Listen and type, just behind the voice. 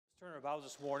Turn our Bibles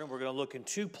this morning. We're going to look in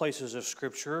two places of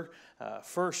Scripture.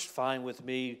 First, find with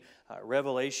me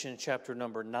Revelation chapter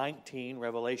number 19,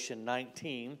 Revelation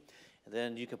 19. And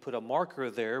then you can put a marker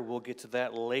there. We'll get to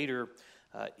that later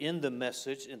in the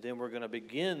message. And then we're going to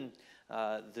begin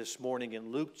this morning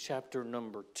in Luke chapter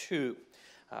number 2.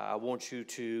 I want you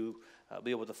to be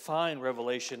able to find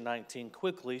Revelation 19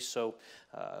 quickly. So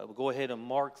we'll go ahead and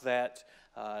mark that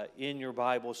in your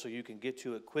Bible so you can get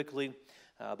to it quickly.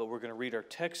 But we're going to read our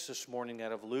text this morning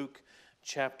out of Luke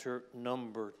chapter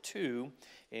number 2.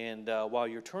 And while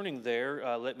you're turning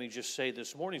there, let me just say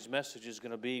this morning's message is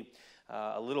going to be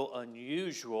a little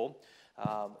unusual.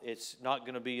 It's not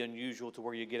going to be unusual to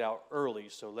where you get out early.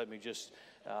 So let me just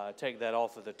take that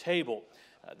off of the table.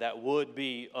 That would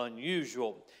be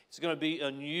unusual. It's going to be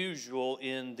unusual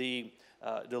in the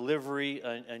delivery,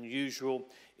 unusual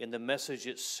in the message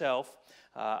itself.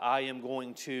 I am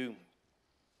going to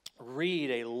read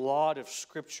a lot of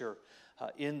Scripture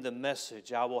in the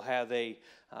message. I will have a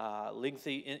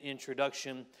lengthy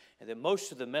introduction, and then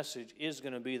most of the message is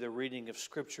going to be the reading of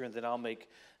Scripture, and then I'll make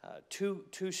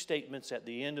two statements at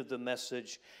the end of the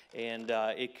message, and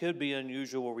it could be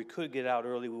unusual where we could get out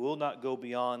early. We will not go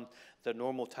beyond the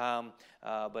normal time,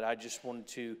 but I just wanted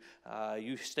to,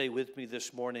 you stay with me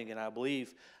this morning, and I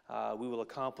believe we will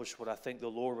accomplish what I think the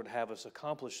Lord would have us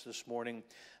accomplish this morning.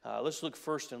 Let's look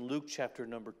first in Luke chapter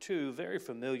number 2, very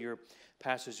familiar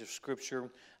passage of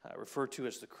Scripture, referred to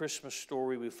as the Christmas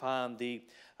story. We find the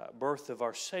birth of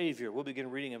our Savior. We'll begin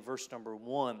reading in verse number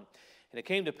 1. And it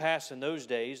came to pass in those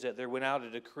days that there went out a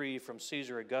decree from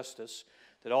Caesar Augustus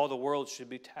that all the world should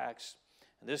be taxed.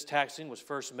 And this taxing was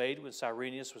first made when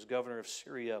Cyrenius was governor of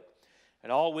Syria.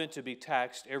 And all went to be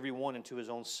taxed, every one into his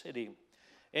own city.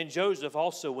 And Joseph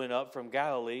also went up from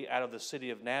Galilee out of the city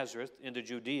of Nazareth into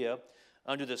Judea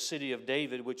unto the city of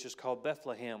David, which is called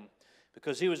Bethlehem,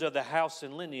 because he was of the house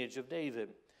and lineage of David,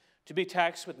 to be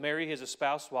taxed with Mary his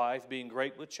espoused wife, being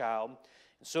great with child.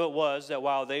 And so it was that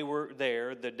while they were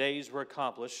there, the days were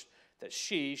accomplished that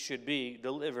she should be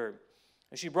delivered.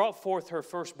 And she brought forth her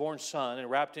firstborn son, and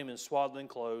wrapped him in swaddling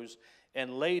clothes,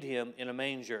 and laid him in a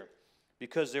manger,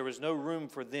 because there was no room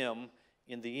for them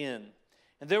in the inn.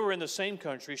 And there were in the same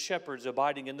country shepherds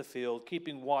abiding in the field,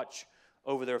 keeping watch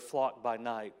over their flock by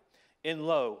night. And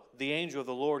lo, the angel of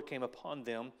the Lord came upon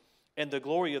them, and the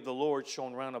glory of the Lord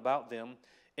shone round about them,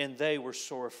 and they were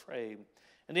sore afraid.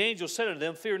 And the angel said unto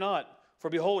them, Fear not, for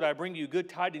behold, I bring you good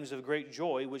tidings of great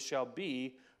joy, which shall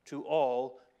be to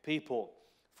all people.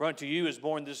 For unto you is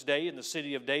born this day in the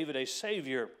city of David a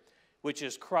Savior, which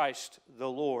is Christ the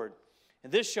Lord.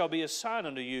 And this shall be a sign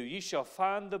unto you. Ye shall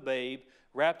find the babe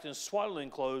wrapped in swaddling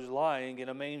clothes, lying in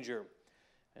a manger.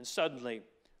 And suddenly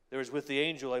there was with the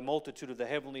angel a multitude of the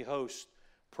heavenly host,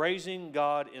 praising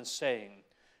God and saying,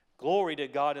 Glory to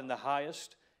God in the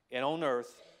highest, and on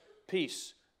earth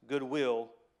peace, goodwill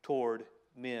toward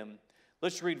men.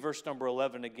 Let's read verse number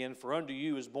 11 again. For unto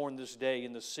you is born this day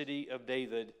in the city of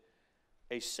David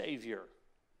a Savior,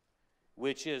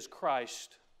 which is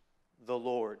Christ the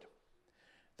Lord.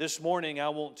 This morning I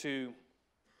want to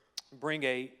bring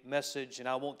a message, and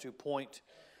I want to point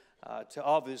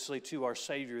obviously to our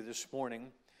Savior this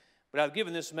morning. But I've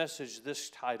given this message this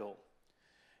title: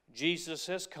 Jesus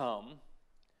has come,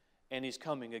 and He's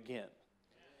coming again.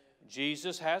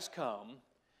 Jesus has come,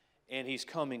 and He's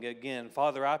coming again.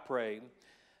 Father, I pray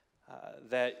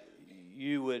that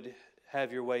you would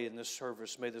have your way in this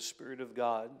service. May the Spirit of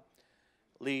God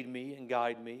lead me and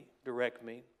guide me, direct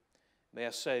me. May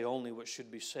I say only what should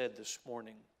be said this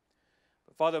morning.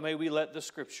 But Father, may we let the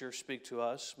Scripture speak to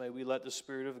us. May we let the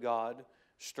Spirit of God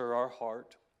stir our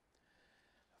heart.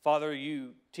 Father,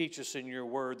 you teach us in your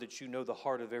word that you know the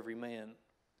heart of every man.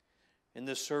 In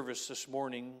this service this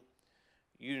morning,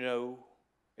 you know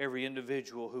every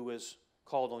individual who has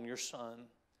called on your Son,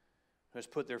 who has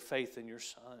put their faith in your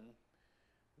Son.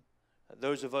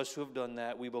 Those of us who have done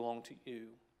that, we belong to you.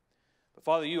 But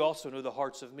Father, you also know the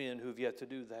hearts of men who have yet to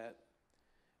do that.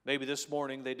 Maybe this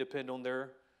morning they depend on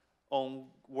their own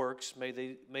works.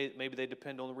 Maybe they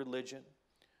depend on religion.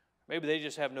 Maybe they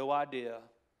just have no idea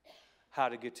how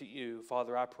to get to you.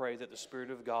 Father, I pray that the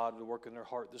Spirit of God would work in their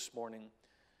heart this morning,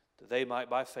 that they might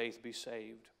by faith be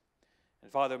saved. And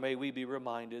Father, may we be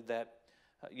reminded that,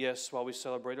 yes, while we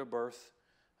celebrate a birth,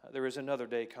 there is another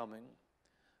day coming,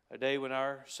 a day when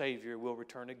our Savior will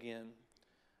return again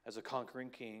as a conquering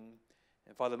King.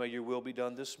 And Father, may your will be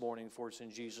done this morning, for it's in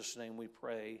Jesus' name we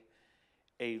pray.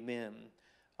 Amen.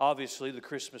 Obviously, the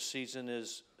Christmas season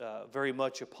is very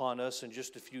much upon us. In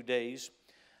just a few days,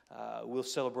 we'll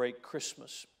celebrate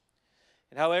Christmas.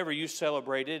 And however you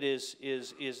celebrate it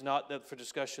is not up for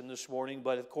discussion this morning,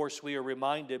 but of course we are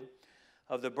reminded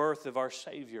of the birth of our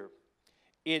Savior,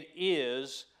 it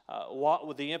is what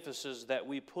with the emphasis that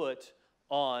we put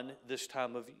on this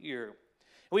time of year.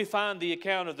 We find the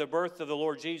account of the birth of the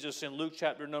Lord Jesus in Luke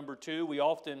chapter number 2. We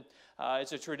often,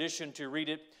 it's a tradition to read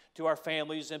it to our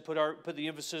families and put the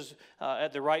emphasis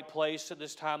at the right place at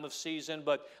this time of season.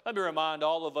 But let me remind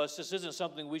all of us, this isn't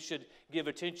something we should give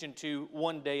attention to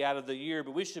one day out of the year,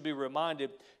 but we should be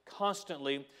reminded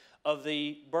constantly of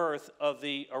the birth of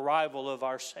the arrival of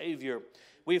our Savior.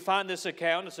 We find this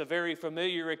account, it's a very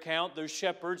familiar account. Those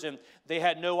shepherds, and they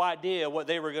had no idea what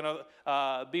they were going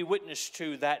to be witness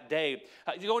to that day.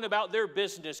 Going about their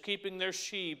business, keeping their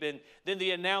sheep, and then the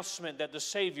announcement that the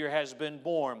Savior has been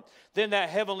born. Then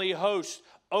that heavenly host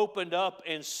opened up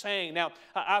and sang. Now,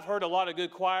 I've heard a lot of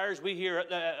good choirs. We hear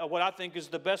what I think is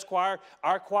the best choir,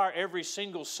 our choir, every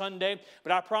single Sunday.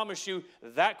 But I promise you,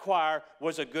 that choir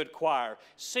was a good choir,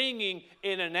 singing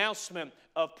an announcement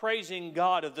of praising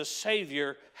God of the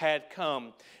Savior had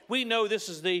come. We know this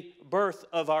is the birth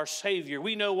of our Savior.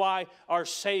 We know why our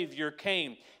Savior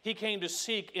came. He came to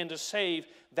seek and to save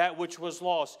that which was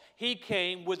lost. He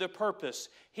came with a purpose.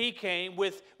 He came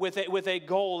with a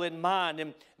goal in mind,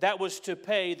 and that was to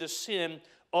pay the sin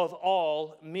of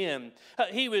all men.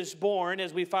 He was born,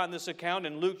 as we find this account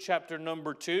in Luke chapter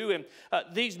number 2, and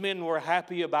these men were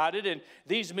happy about it, and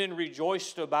these men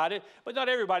rejoiced about it, but not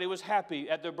everybody was happy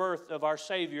at the birth of our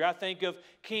Savior. I think of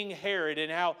King Herod and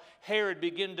how Herod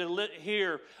began to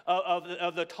hear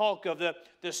of the talk of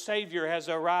the Savior has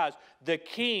arisen. The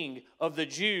King of the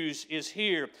Jews is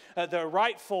here. The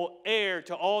rightful heir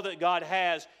to all that God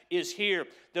has is here.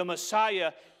 The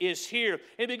Messiah is here.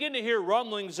 And begin to hear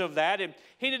rumblings of that. And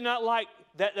he did not like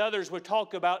that others would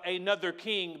talk about another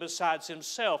king besides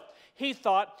himself. He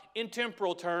thought in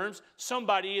temporal terms,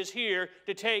 somebody is here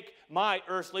to take my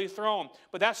earthly throne.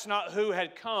 But that's not who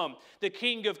had come. The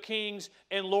King of Kings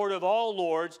and Lord of all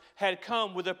lords had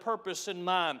come with a purpose in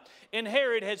mind. And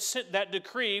Herod had sent that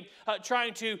decree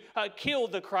trying to kill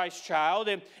the Christ child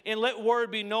and let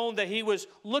word be known that he was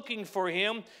looking for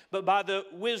him. But by the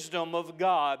wisdom of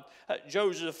God,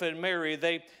 Joseph and Mary,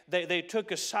 they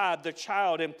took aside the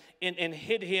child and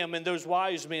hid him. And those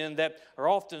wise men that are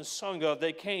often sung of,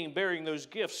 they came bearing those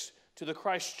gifts to the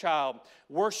Christ child,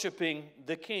 worshiping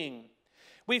the King.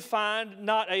 We find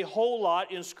not a whole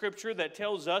lot in Scripture that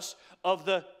tells us of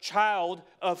the child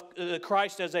of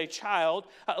Christ as a child,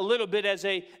 a little bit as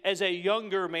a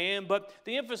younger man, but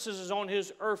the emphasis is on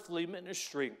his earthly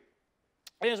ministry.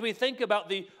 And as we think about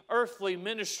the earthly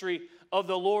ministry of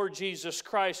the Lord Jesus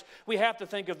Christ, we have to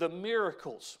think of the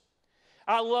miracles.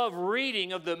 I love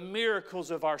reading of the miracles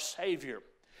of our Savior.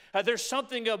 There's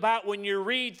something about when you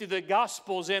read through the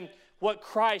Gospels and what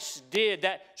Christ did,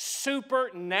 that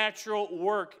supernatural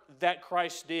work that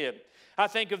Christ did. I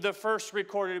think of the first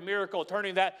recorded miracle,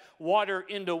 turning that water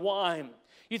into wine.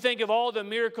 You think of all the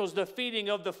miracles, the feeding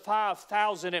of the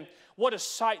 5,000, and what a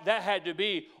sight that had to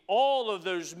be. All of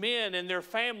those men and their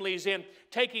families and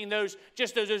taking those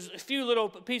few little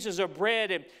pieces of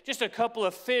bread and just a couple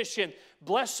of fish and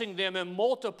blessing them and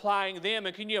multiplying them.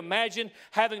 And can you imagine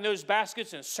having those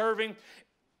baskets and serving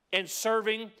and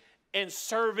serving and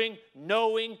serving,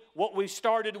 knowing what we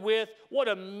started with? What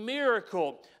a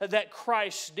miracle that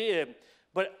Christ did.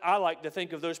 But I like to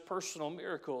think of those personal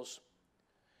miracles.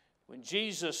 When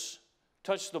Jesus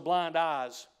touched the blind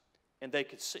eyes and they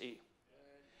could see.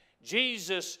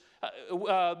 Jesus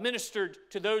ministered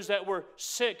to those that were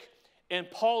sick and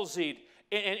palsied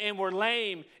and were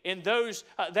lame, and those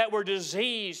that were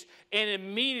diseased, and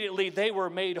immediately they were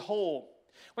made whole.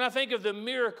 When I think of the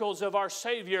miracles of our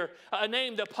Savior, a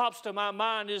name that pops to my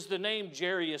mind is the name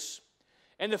Jairus.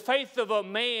 And the faith of a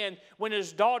man when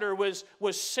his daughter was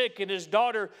sick and his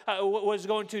daughter was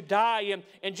going to die,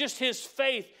 and just his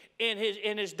faith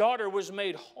in his daughter was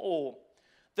made whole.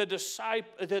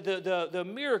 The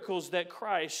miracles that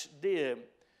Christ did.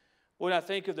 When I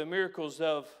think of the miracles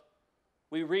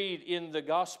we read in the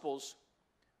Gospels,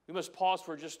 we must pause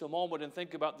for just a moment and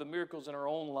think about the miracles in our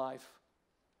own life.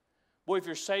 Boy, if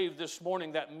you're saved this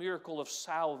morning, that miracle of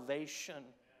salvation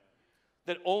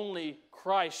that only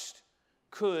Christ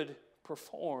could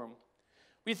perform.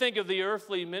 We think of the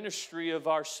earthly ministry of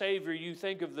our Savior, you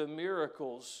think of the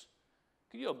miracles.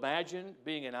 Can you imagine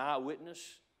being an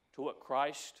eyewitness to what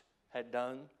Christ had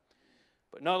done?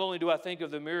 But not only do I think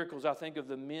of the miracles, I think of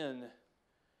the men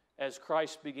as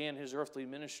Christ began his earthly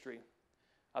ministry.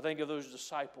 I think of those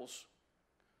disciples,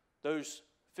 those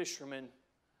fishermen,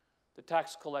 the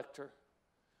tax collector,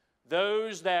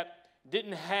 those that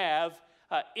didn't have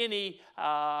any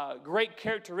great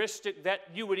characteristic that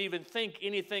you would even think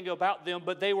anything about them,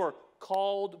 but they were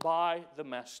called by the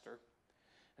Master.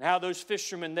 And how those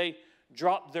fishermen, they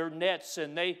dropped their nets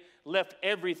and they left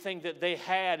everything that they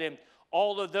had. And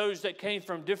all of those that came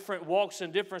from different walks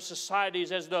and different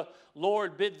societies, as the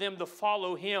Lord bid them to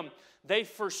follow Him, they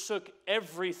forsook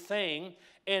everything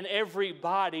and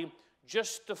everybody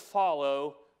just to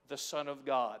follow the Son of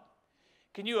God.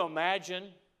 Can you imagine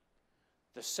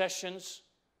the sessions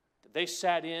that they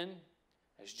sat in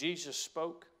as Jesus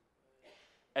spoke,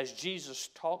 as Jesus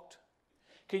talked?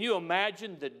 Can you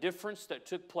imagine the difference that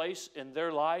took place in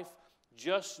their life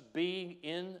just being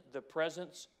in the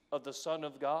presence of the Son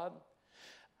of God?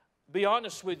 Be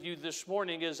honest with you this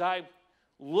morning, as I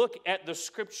look at the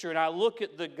Scripture and I look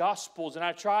at the Gospels and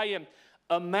I try and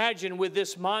imagine with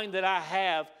this mind that I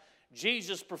have,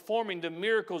 Jesus performing the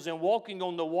miracles and walking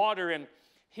on the water and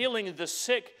healing the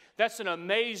sick. That's an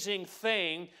amazing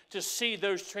thing to see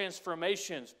those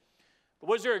transformations. But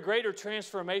was there a greater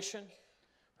transformation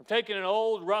from taking an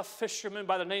old rough fisherman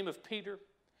by the name of Peter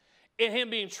and him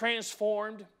being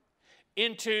transformed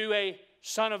into a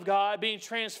Son of God, being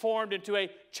transformed into a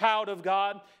child of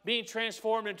God, being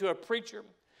transformed into a preacher?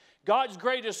 God's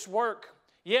greatest work,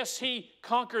 yes, He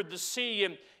conquered the sea,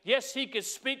 and yes, He could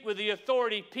speak with the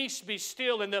authority, peace be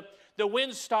still, and the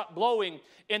wind stopped blowing,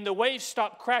 and the waves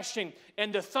stopped crashing,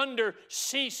 and the thunder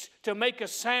ceased to make a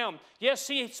sound. Yes,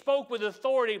 He spoke with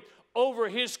authority over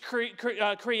His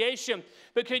creation.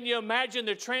 But can you imagine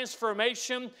the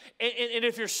transformation? And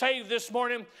if you're saved this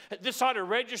morning, this ought to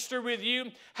register with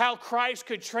you how Christ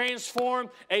could transform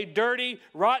a dirty,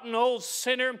 rotten old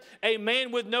sinner, a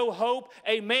man with no hope,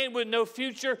 a man with no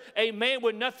future, a man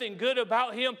with nothing good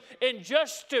about him, and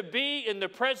just to be in the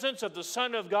presence of the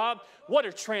Son of God. What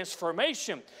a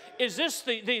transformation. Is this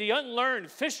the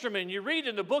unlearned fisherman you read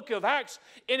in the book of Acts?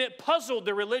 And it puzzled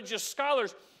the religious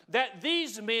scholars that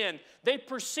these men, they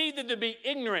perceived them to be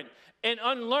ignorant and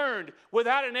unlearned,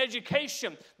 without an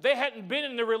education. They hadn't been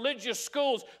in the religious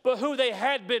schools, but who they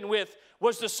had been with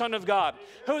was the Son of God.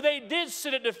 Who they did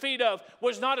sit at the feet of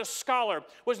was not a scholar,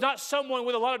 was not someone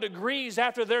with a lot of degrees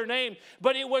after their name,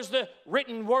 but it was the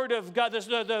written Word of God,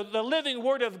 the living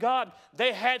Word of God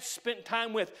they had spent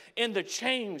time with. In the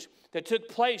change that took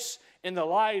place in the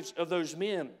lives of those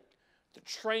men, the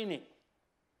training,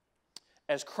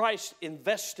 as Christ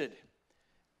invested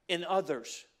in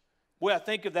others. Boy, I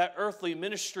think of that earthly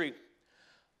ministry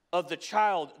of the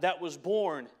child that was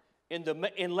born and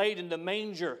laid in the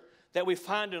manger that we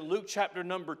find in Luke chapter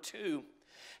number 2.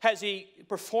 As He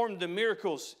performed the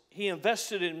miracles, He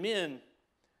invested in men.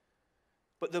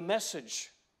 But the message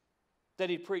that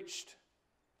He preached,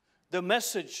 the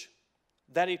message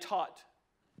that He taught,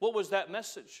 what was that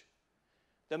message?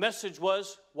 The message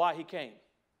was why He came.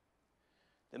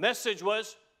 The message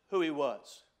was who He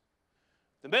was.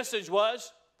 The message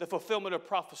was the fulfillment of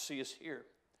prophecy is here.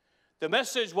 The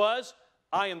message was,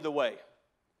 I am the way,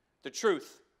 the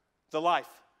truth, the life.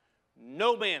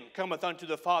 No man cometh unto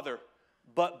the Father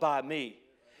but by me.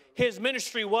 His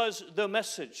ministry was the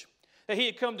message that He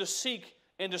had come to seek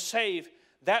and to save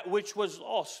that which was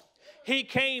lost. He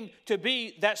came to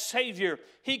be that Savior.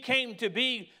 He came to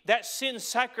be that sin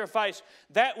sacrifice,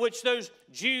 that which those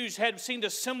Jews had seen the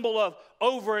symbol of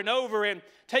over and over, and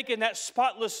taken that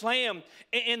spotless lamb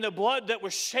and the blood that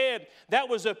was shed. That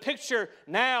was a picture.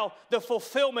 Now the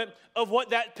fulfillment of what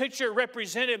that picture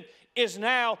represented is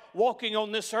now walking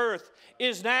on this earth,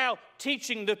 is now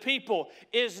teaching the people,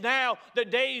 is now the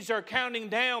days are counting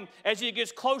down as He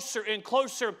gets closer and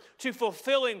closer to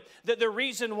fulfilling the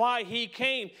reason why He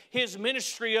came. His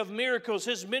ministry of miracles,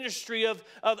 His ministry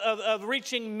of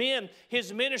reaching men,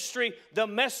 His ministry, the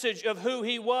message of who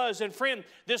He was. And friend,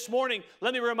 this morning,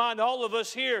 let me remind all of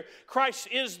us here, Christ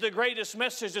is the greatest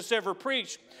message that's ever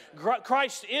preached.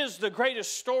 Christ is the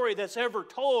greatest story that's ever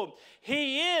told.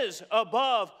 He is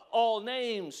above all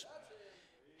names.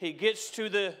 He gets to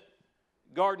the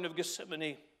Garden of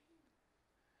Gethsemane.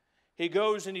 He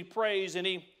goes and He prays, and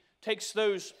He takes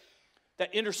those that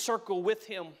inner circle with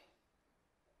Him.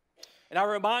 And I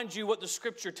remind you what the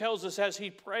Scripture tells us. As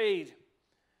He prayed,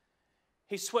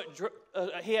 he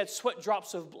had sweat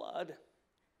drops of blood.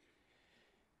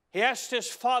 He asked His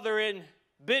Father and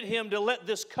bid Him to let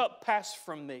this cup pass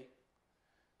from me.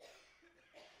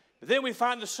 But then we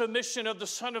find the submission of the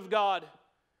Son of God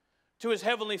to His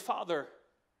Heavenly Father.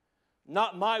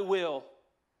 Not my will,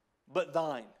 but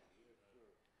thine.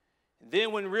 And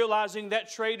then when realizing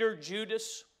that traitor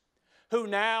Judas, who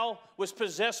now was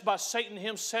possessed by Satan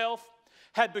himself,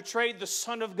 had betrayed the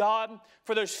Son of God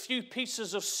for those few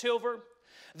pieces of silver,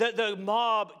 the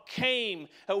mob came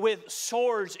with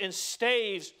swords and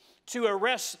staves to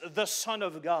arrest the Son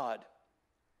of God.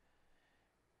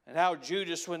 And how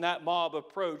Judas, when that mob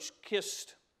approached,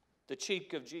 kissed the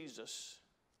cheek of Jesus.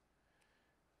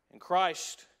 And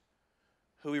Christ,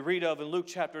 who we read of in Luke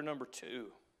chapter number 2,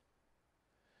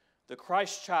 the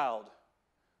Christ child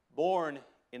born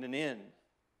in an inn,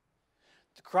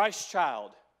 the Christ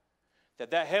child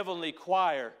that heavenly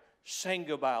choir sang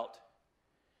about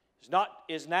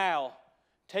is now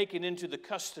taken into the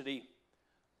custody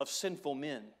of sinful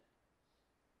men.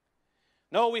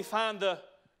 No, we find the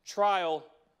trial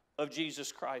of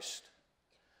Jesus Christ.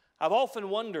 I've often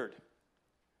wondered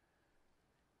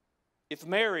if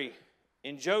Mary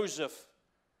and Joseph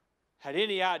had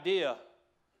any idea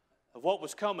of what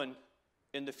was coming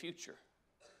in the future.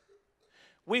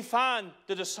 We find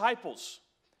the disciples,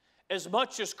 as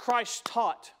much as Christ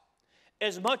taught,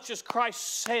 as much as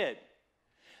Christ said,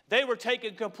 they were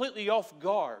taken completely off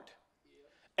guard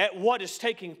at what is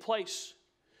taking place.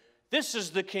 This is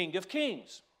the King of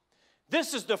Kings.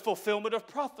 This is the fulfillment of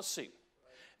prophecy.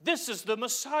 This is the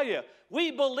Messiah.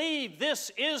 We believe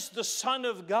this is the Son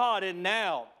of God, and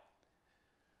now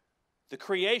the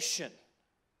creation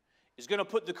is going to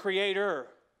put the Creator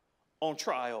on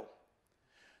trial.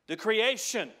 The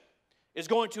creation is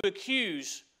going to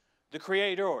accuse the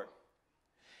Creator.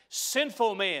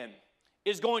 Sinful man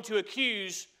is going to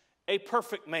accuse a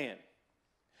perfect man.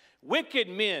 Wicked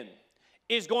men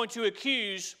is going to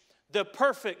accuse the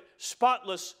perfect,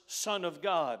 spotless Son of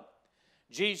God.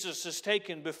 Jesus is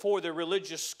taken before the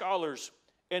religious scholars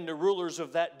and the rulers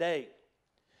of that day.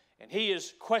 And he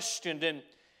is questioned and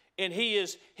he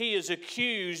is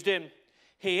accused, and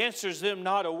he answers them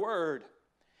not a word.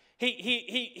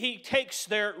 He takes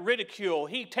their ridicule.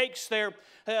 He takes their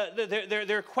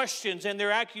questions and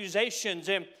their accusations.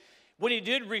 And when he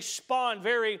did respond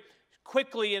very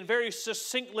quickly and very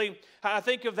succinctly, I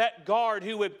think of that guard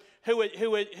who would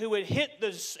hit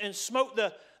and smote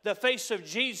the face of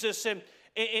Jesus and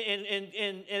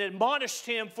admonished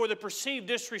him for the perceived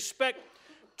disrespect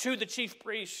to the chief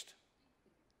priest.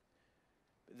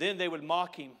 Then they would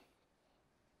mock him.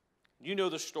 You know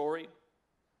the story.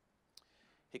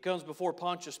 He comes before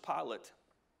Pontius Pilate.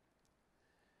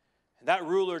 And that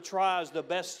ruler tries the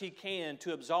best he can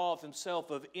to absolve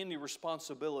himself of any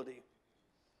responsibility.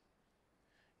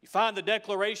 You find the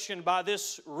declaration by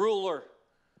this ruler,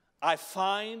 I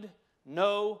find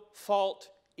no fault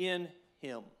in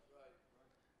him.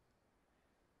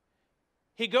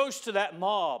 He goes to that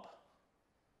mob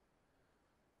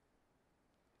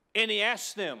and he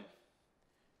asks them,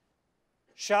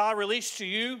 shall I release to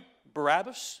you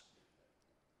Barabbas?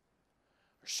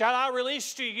 Or shall I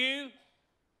release to you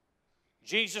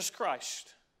Jesus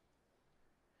Christ?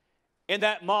 And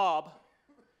that mob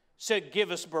said, give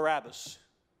us Barabbas.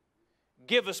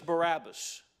 Give us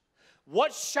Barabbas.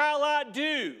 What shall I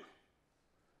do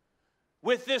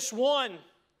with this one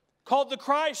called the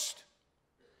Christ?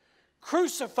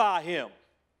 Crucify him.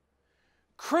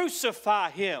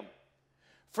 Crucify him.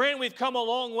 Friend, we've come a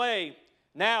long way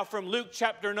now from Luke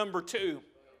chapter number 2.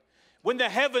 When the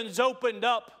heavens opened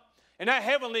up and that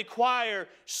heavenly choir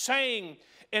sang,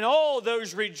 and all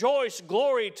those rejoiced,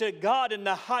 glory to God in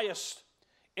the highest,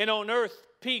 and on earth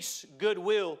peace,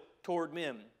 goodwill toward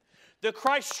men. The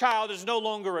Christ child is no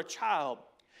longer a child.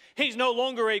 He's no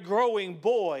longer a growing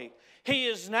boy. He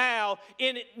is now,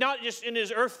 not just in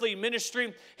his earthly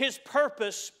ministry, his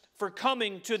purpose for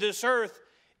coming to this earth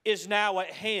is now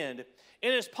at hand.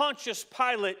 And as Pontius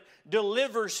Pilate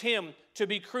delivers him to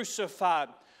be crucified.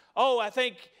 Oh, I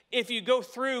think if you go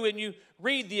through and you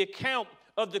read the account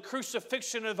of the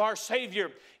crucifixion of our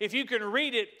Savior, if you can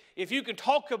read it, if you can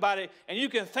talk about it, and you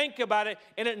can think about it,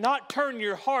 and it not turn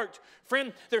your heart,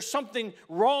 friend, there's something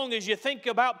wrong as you think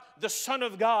about the Son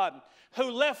of God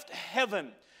who left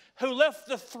heaven, who left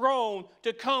the throne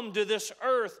to come to this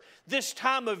earth. This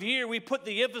time of year we put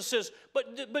the emphasis,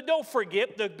 but don't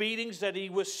forget the beatings that he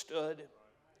withstood.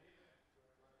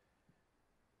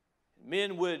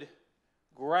 Men would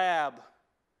grab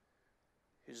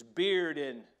his beard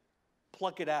and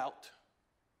pluck it out.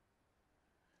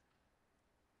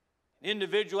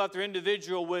 Individual after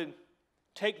individual would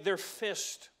take their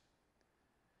fist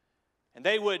and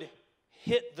they would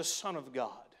hit the Son of God.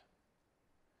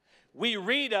 We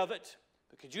read of it,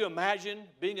 but could you imagine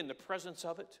being in the presence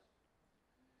of it?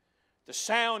 The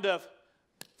sound of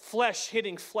flesh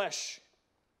hitting flesh.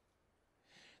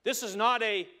 This is not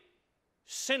a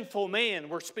sinful man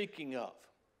we're speaking of.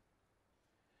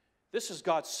 This is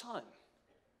God's Son.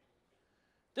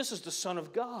 This is the Son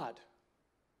of God.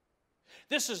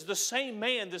 This is the same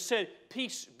man that said,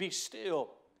 peace be still,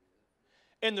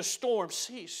 and the storm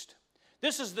ceased.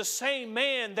 This is the same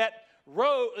man that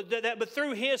but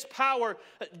through his power,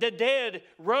 the dead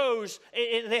rose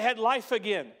and they had life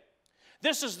again.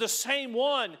 This is the same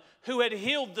one who had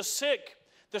healed the sick.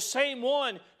 the same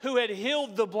one who had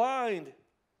healed the blind,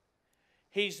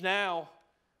 he's now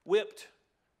whipped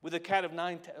with a cat of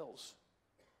nine tails.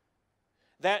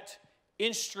 That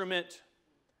instrument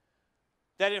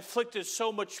that inflicted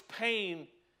so much pain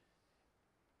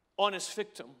on his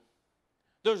victim.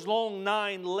 Those long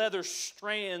 9 leather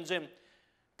strands, and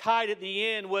tied at the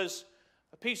end was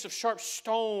a piece of sharp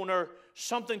stone or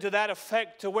something to that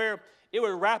effect, to where it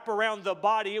would wrap around the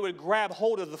body, it would grab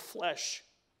hold of the flesh.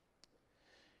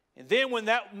 And then when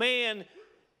that man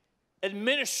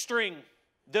administering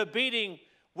the beating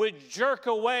would jerk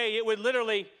away, it would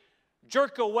literally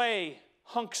jerk away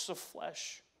hunks of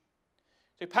flesh.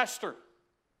 Say, Pastor,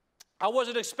 I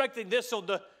wasn't expecting this on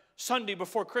the Sunday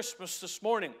before Christmas this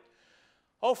morning.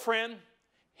 Oh, friend,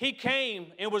 he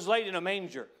came and was laid in a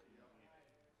manger.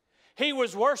 He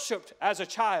was worshiped as a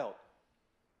child.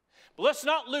 But let's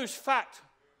not lose fact.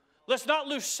 Let's not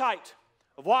lose sight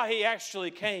of why he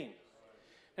actually came.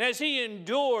 And as he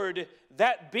endured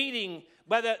that beating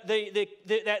by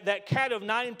that cat of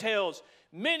nine tails,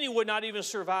 many would not even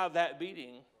survive that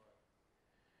beating.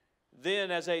 Then,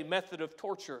 as a method of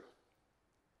torture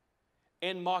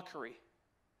and mockery,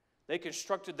 they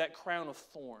constructed that crown of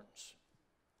thorns.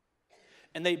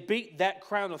 And they beat that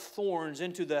crown of thorns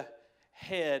into the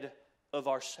head of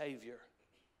our Savior.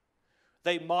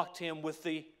 They mocked him with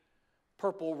the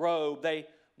purple robe. They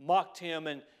mocked him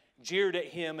and jeered at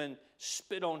him and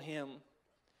spit on him.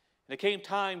 And it came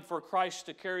time for Christ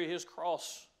to carry his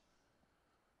cross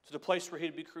to the place where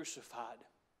he'd be crucified.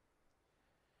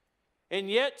 And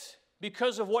yet,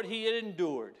 because of what he had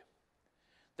endured,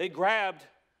 they grabbed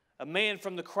a man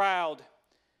from the crowd.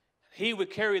 He would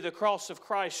carry the cross of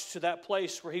Christ to that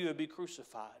place where he would be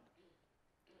crucified.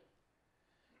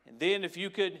 And then, if you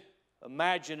could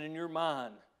imagine in your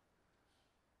mind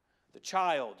the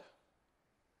child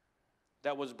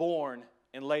that was born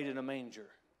and laid in a manger.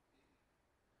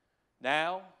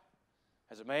 Now,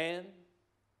 as a man,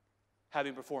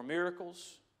 having performed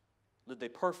miracles, lived a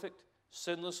perfect,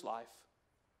 sinless life,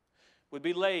 would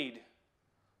be laid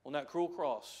on that cruel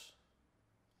cross.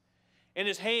 And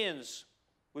his hands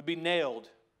would be nailed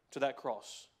to that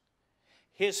cross.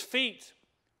 His feet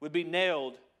would be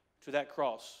nailed to that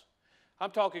cross.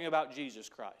 I'm talking about Jesus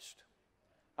Christ.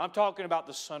 I'm talking about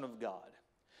the Son of God.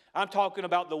 I'm talking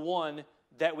about the one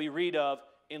that we read of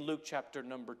in Luke chapter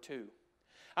number 2.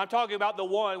 I'm talking about the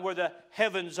one where the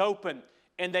heavens opened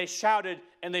and they shouted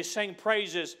and they sang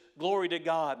praises, glory to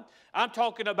God. I'm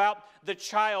talking about the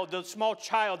child, the small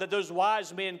child that those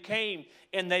wise men came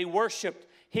and they worshiped.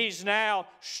 He's now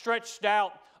stretched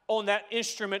out on that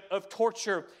instrument of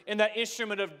torture and that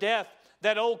instrument of death,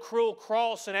 that old cruel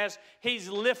cross. And as he's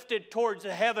lifted towards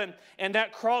heaven and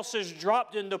that cross is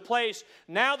dropped into place,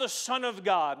 now the Son of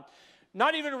God,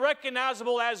 not even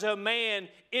recognizable as a man,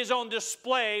 is on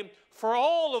display for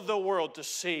all of the world to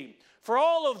see, for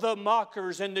all of the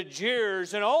mockers and the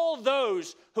jeers and all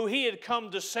those who he had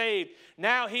come to save.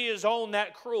 Now he is on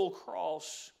that cruel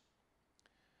cross.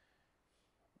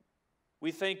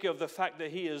 We think of the fact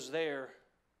that he is there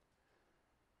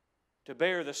to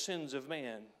bear the sins of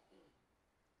man.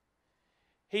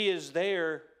 He is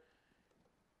there,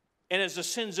 and as the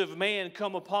sins of man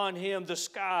come upon him, the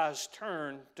skies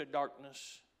turn to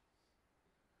darkness.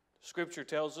 Scripture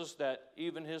tells us that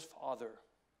even his Father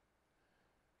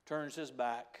turns his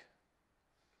back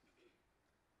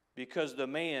because the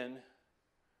man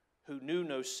who knew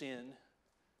no sin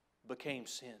became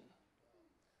sin.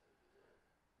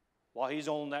 While he's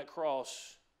on that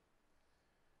cross,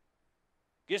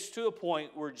 gets to a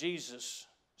point where Jesus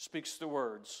speaks the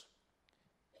words,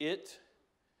 "It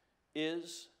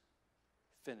is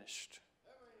finished."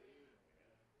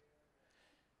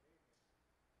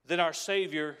 Then our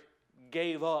Savior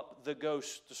gave up the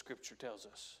ghost, the Scripture tells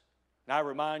us. And I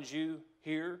remind you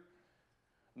here,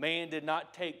 man did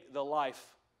not take the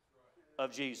life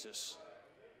of Jesus.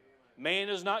 Man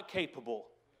is not capable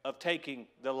of taking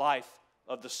the life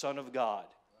of the Son of God.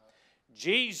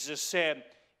 Jesus said,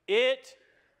 "It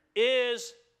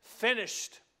is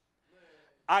finished.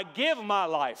 I give my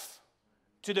life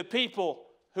to the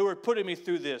people who are putting me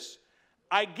through this.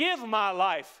 I give my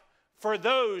life for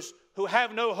those who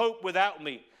have no hope without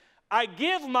me. I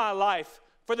give my life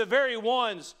for the very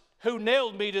ones who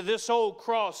nailed me to this old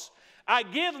cross. I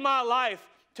give my life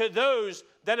to those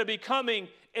that are becoming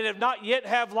and have not yet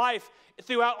have life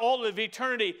throughout all of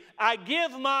eternity. I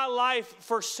give my life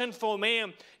for sinful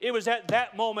man." It was at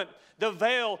that moment the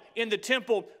veil in the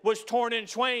temple was torn in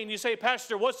twain. You say,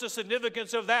 "Pastor, what's the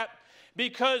significance of that?"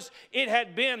 Because it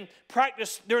had been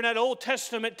practiced during that Old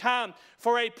Testament time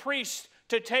for a priest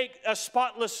to take a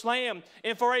spotless lamb,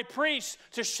 and for a priest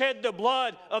to shed the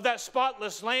blood of that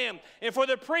spotless lamb, and for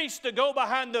the priest to go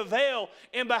behind the veil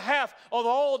in behalf of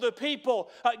all the people,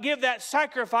 give that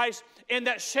sacrifice and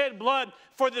that shed blood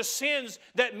for the sins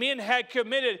that men had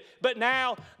committed. But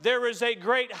now there is a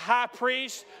great high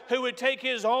priest who would take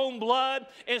his own blood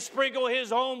and sprinkle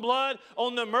his own blood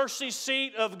on the mercy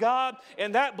seat of God.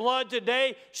 And that blood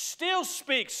today still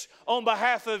speaks on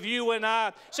behalf of you and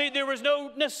I. See, there was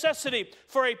no necessity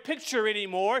for a picture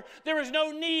anymore. There was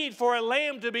no need for a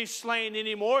lamb to be slain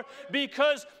anymore,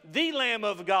 because the Lamb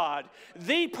of God,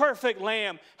 the perfect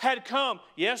Lamb, had come.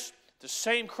 Yes, the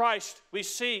same Christ we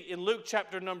see in Luke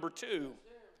chapter number 2.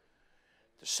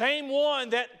 The same one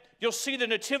that you'll see the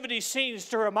nativity scenes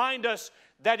to remind us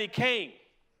that he came.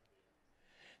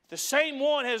 The same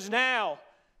one has now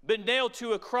been nailed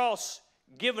to a cross,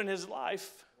 given his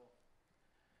life.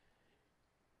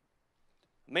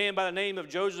 A man by the name of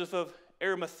Joseph of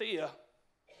Arimathea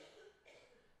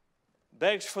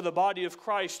begs for the body of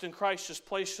Christ, and Christ is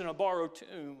placed in a borrowed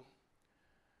tomb.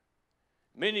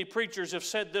 Many preachers have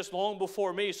said this long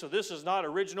before me, so this is not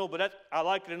original, but I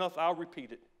like it enough, I'll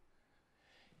repeat it.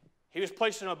 He was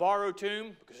placed in a borrowed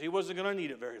tomb because he wasn't going to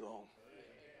need it very long.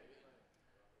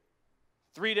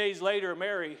 3 days later,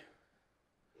 Mary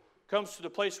comes to the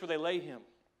place where they lay him.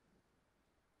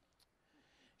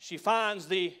 She finds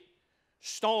the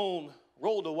stone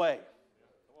rolled away.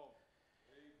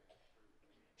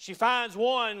 She finds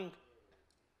one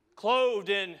clothed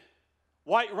in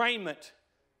white raiment.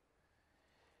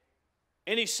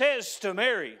 And he says to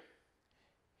Mary,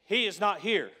 he is not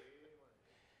here.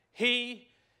 He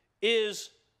is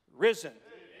risen.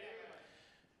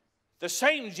 The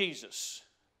same Jesus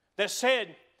that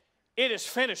said, it is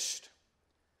finished,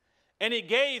 and he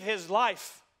gave his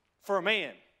life for a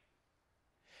man,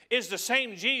 is the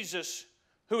same Jesus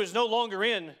who is no longer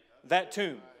in that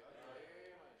tomb.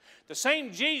 The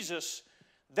same Jesus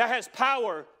that has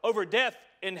power over death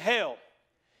and hell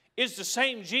is the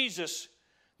same Jesus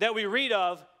that we read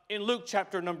of in Luke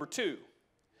chapter number 2.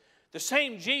 The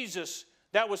same Jesus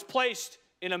that was placed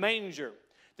in a manger.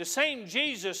 The same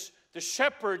Jesus, the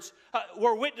shepherds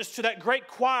were witness to that great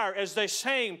choir as they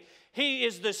sang. He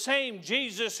is the same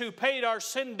Jesus who paid our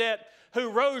sin debt, who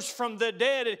rose from the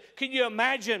dead. And can you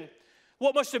imagine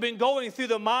what must have been going through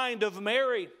the mind of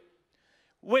Mary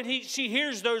when she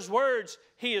hears those words?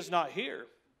 He is not here.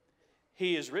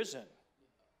 He is risen.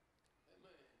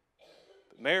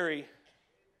 But Mary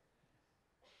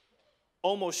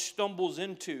almost stumbles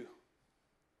into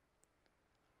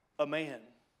a man,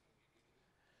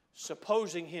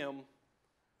 supposing him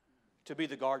to be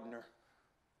the gardener.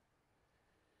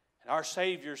 And our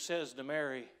Savior says to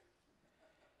Mary,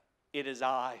 it is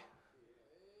I.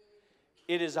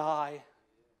 It is I.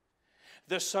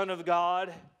 The Son of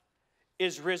God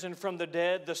is risen from the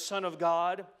dead. The Son of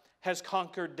God has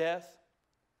conquered death.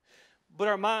 But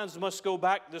our minds must go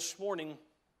back this morning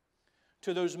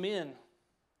to those men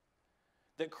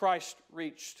that Christ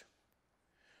reached.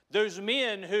 Those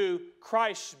men who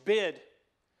Christ bid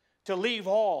to leave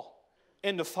all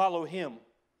and to follow him.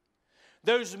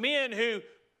 Those men who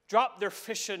dropped their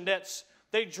fishing nets,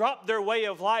 they dropped their way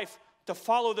of life to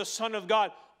follow the Son of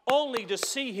God, only to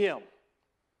see him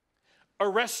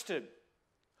arrested,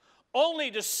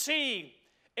 only to see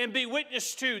and be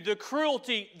witness to the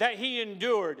cruelty that he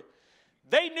endured.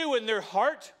 They knew in their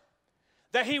heart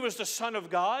that he was the Son of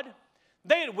God.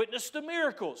 They had witnessed the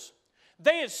miracles.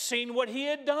 They had seen what he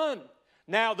had done.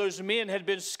 Now those men had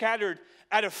been scattered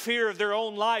out of fear of their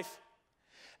own life.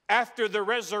 After the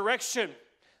resurrection,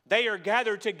 they are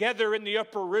gathered together in the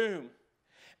upper room.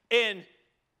 And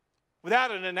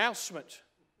without an announcement,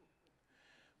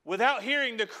 without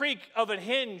hearing the creak of a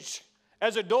hinge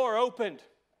as a door opened,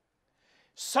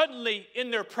 suddenly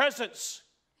in their presence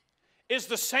is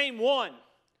the same one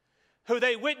who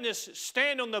they witnessed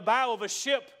stand on the bow of a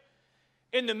ship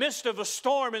in the midst of a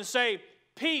storm and say,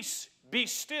 peace, be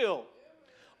still.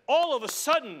 All of a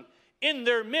sudden, in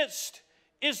their midst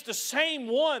is the same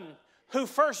one who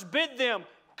first bid them,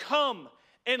 come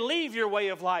and leave your way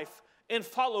of life and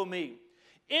follow me.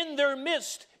 In their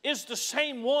midst is the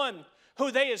same one who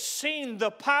they had seen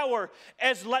the power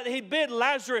as he bid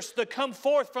Lazarus to come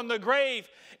forth from the grave,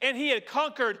 and he had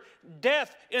conquered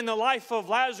death in the life of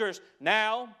Lazarus.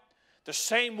 Now, the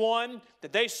same one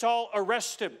that they saw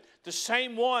arrested, the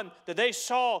same one that they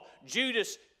saw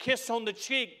Judas kiss on the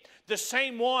cheek, the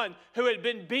same one who had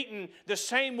been beaten, the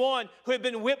same one who had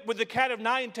been whipped with the cat of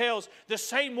nine tails, the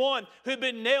same one who had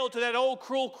been nailed to that old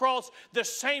cruel cross, the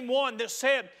same one that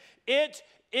said, it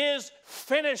is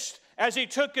finished as he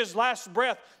took his last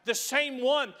breath. The same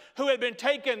one who had been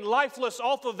taken lifeless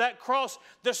off of that cross,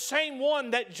 the same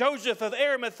one that Joseph of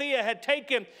Arimathea had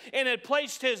taken and had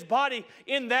placed his body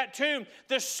in that tomb,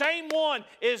 the same one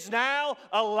is now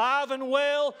alive and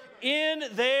well in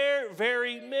their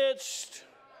very midst.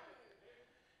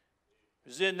 It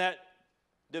was in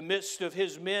the midst of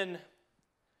his men,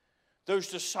 those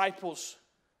disciples,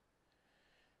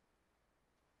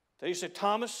 they said,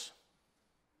 Thomas,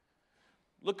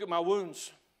 look at my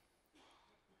wounds.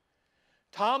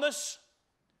 Thomas,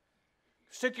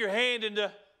 stick your hand in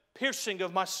the piercing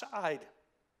of my side.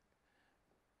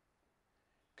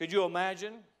 Could you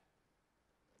imagine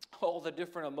all the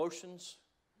different emotions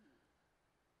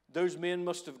those men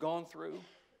must have gone through?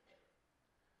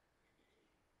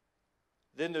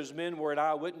 Then those men were an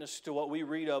eyewitness to what we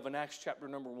read of in Acts chapter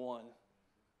number 1.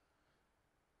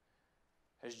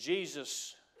 As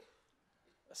Jesus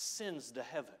ascends to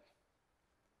heaven.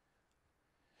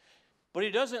 But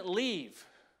he doesn't leave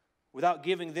without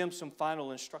giving them some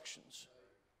final instructions.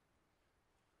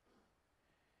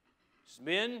 His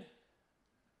men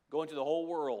go into the whole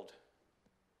world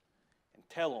and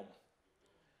tell them,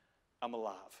 I'm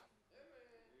alive.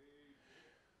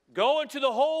 Go into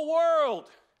the whole world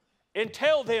and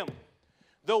tell them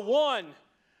the one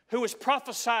who was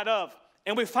prophesied of.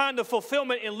 And we find the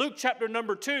fulfillment in Luke chapter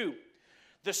number 2.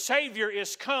 The Savior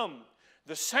is come.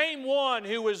 The same one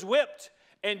who was whipped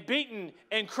and beaten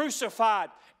and crucified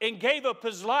and gave up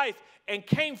his life and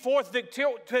came forth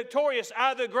victorious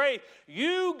out of the grave.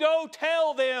 You go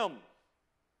tell them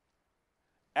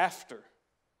after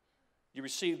you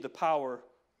receive the power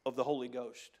of the Holy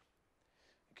Ghost.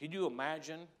 Can you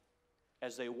imagine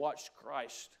as they watched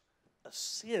Christ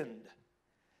ascend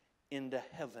into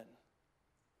heaven?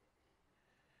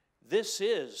 This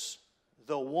is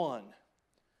the one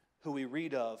who we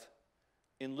read of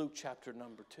in Luke chapter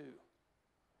number 2.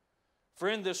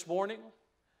 Friend, this morning,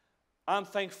 I'm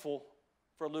thankful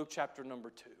for Luke chapter number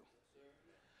 2.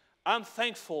 I'm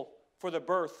thankful for the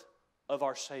birth of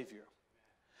our Savior.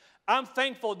 I'm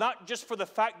thankful not just for the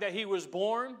fact that he was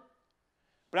born,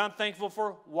 but I'm thankful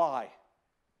for why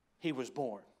he was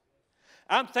born.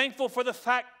 I'm thankful for the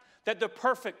fact that the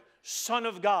perfect Son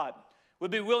of God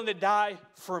would be willing to die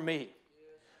for me.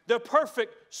 The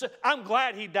perfect, I'm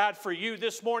glad he died for you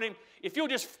this morning. If you'll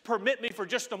just permit me for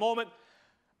just a moment,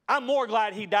 I'm more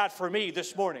glad he died for me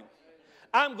this morning.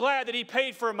 I'm glad that he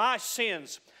paid for my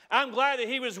sins. I'm glad that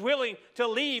he was willing to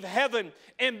leave heaven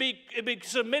and be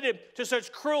submitted to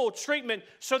such cruel treatment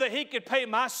so that he could pay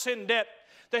my sin debt,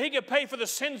 that he could pay for the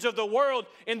sins of the world.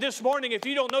 And this morning, if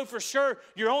you don't know for sure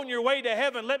you're on your way to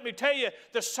heaven, let me tell you,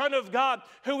 the Son of God,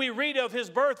 who we read of his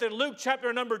birth in Luke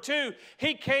chapter number 2,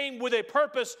 he came with a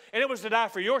purpose, and it was to die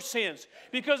for your sins.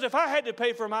 Because if I had to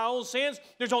pay for my own sins,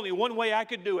 there's only one way I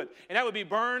could do it, and that would be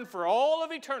burned for all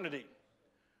of eternity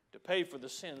to pay for the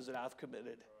sins that I've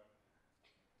committed.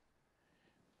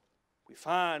 We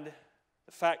find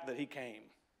the fact that he came.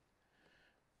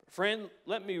 Friend,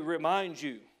 let me remind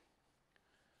you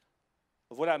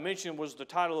of what I mentioned was the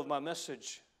title of my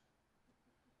message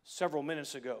several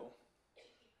minutes ago.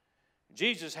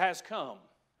 Jesus has come,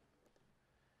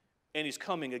 and he's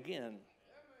coming again.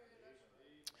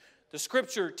 The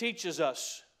scripture teaches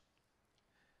us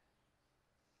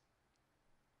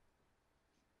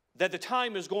that the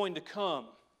time is going to come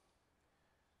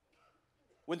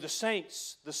when the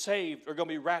saints, the saved, are going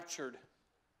to be raptured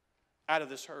out of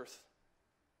this earth.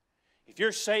 If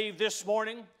you're saved this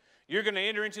morning, you're going to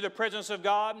enter into the presence of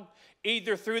God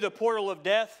either through the portal of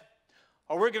death,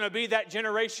 or we're going to be that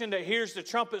generation that hears the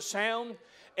trumpet sound,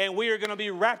 and we are going to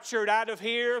be raptured out of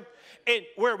here. And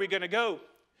where are we going to go?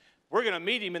 We're going to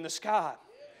meet him in the sky.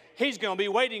 He's going to be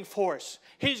waiting for us.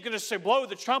 He's going to blow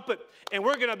the trumpet, and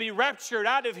we're going to be raptured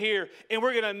out of here, and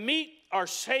we're going to meet our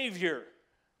Savior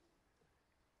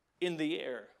in the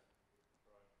air.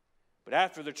 But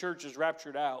after the church is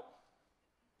raptured out,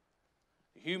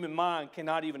 the human mind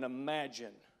cannot even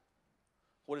imagine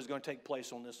what is going to take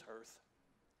place on this earth.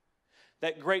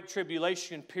 That great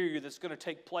tribulation period that's going to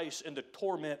take place and the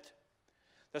torment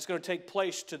that's going to take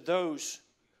place to those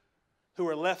who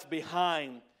are left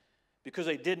behind because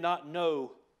they did not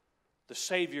know the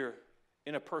Savior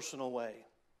in a personal way.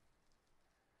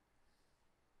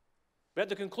 But at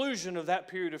the conclusion of that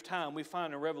period of time, we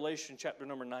find in Revelation chapter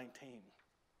number 19.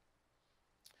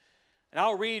 And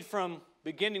I'll read from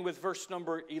beginning with verse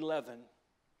number 11.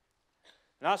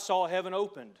 And I saw heaven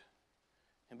opened,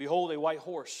 and behold, a white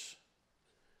horse.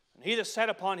 And he that sat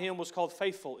upon him was called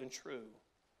Faithful and True.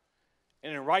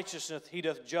 And in righteousness he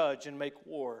doth judge and make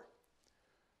war.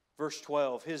 Verse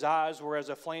 12, his eyes were as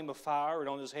a flame of fire, and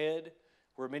on his head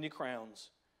were many crowns.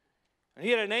 And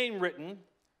he had a name written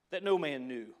that no man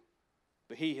knew,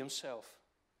 but he himself.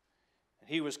 And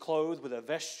he was clothed with a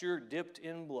vesture dipped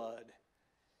in blood,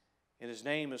 and his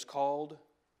name is called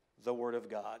the Word of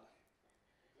God.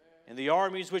 And the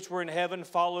armies which were in heaven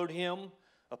followed him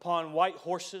upon white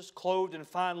horses, clothed in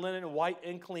fine linen, white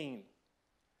and clean.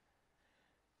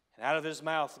 And out of his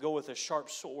mouth goeth a sharp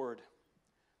sword,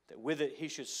 that with it he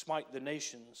should smite the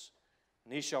nations,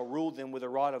 and he shall rule them with a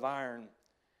rod of iron.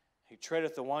 He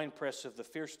treadeth the winepress of the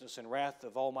fierceness and wrath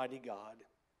of Almighty God.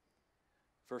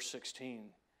 Verse 16,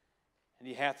 and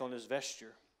he hath on his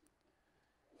vesture,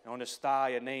 and on his thigh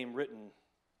a name written,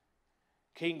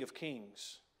 King of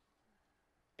Kings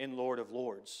and Lord of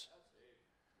Lords.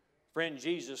 Friend,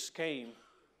 Jesus came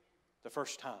the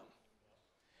first time.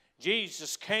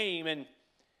 Jesus came and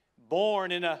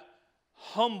born in a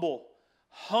humble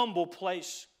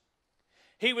place.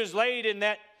 He was laid in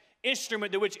that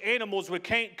instrument to which animals would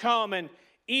can't come and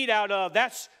eat out of.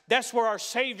 That's where our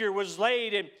Savior was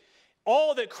laid. And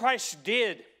all that Christ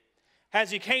did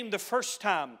as he came the first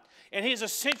time and his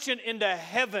ascension into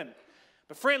heaven.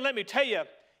 But friend, let me tell you,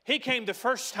 he came the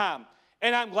first time,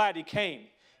 and I'm glad he came.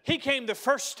 He came the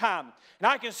first time, and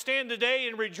I can stand today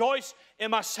and rejoice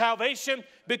in my salvation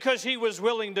because he was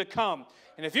willing to come.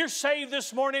 And if you're saved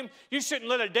this morning, you shouldn't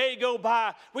let a day go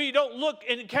by where you don't look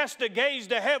and cast a gaze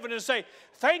to heaven and say,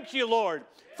 thank you, Lord,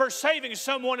 for saving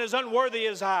someone as unworthy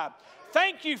as I.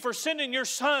 Thank you for sending your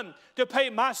Son to pay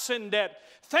my sin debt.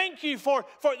 Thank you for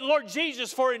Lord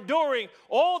Jesus, for enduring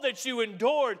all that you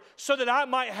endured so that I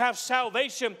might have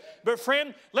salvation. But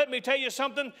friend, let me tell you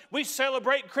something. We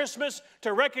celebrate Christmas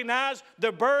to recognize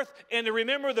the birth and to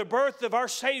remember the birth of our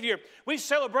Savior. We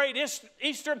celebrate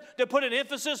Easter to put an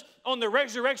emphasis on the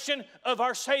resurrection of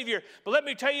our Savior. But let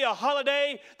me tell you a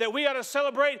holiday that we ought to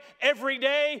celebrate every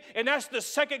day, and that's the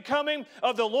second coming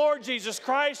of the Lord Jesus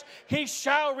Christ. He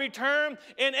shall return,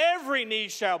 and every knee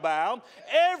shall bow,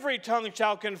 every tongue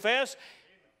shall confess,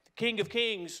 the King of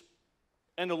Kings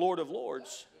and the Lord of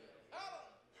Lords.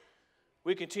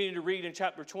 We continue to read in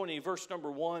chapter 20, verse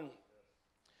number 1.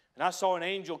 And I saw an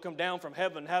angel come down from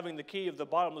heaven, having the key of the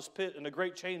bottomless pit and a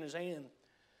great chain in his hand.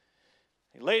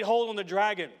 He laid hold on the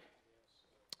dragon,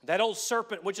 that old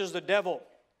serpent which is the devil,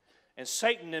 and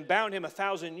Satan, and bound him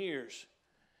 1,000 years,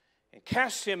 and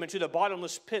cast him into the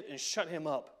bottomless pit and shut him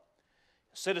up.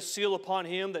 Set a seal upon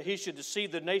him, that he should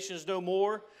deceive the nations no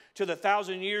more, till the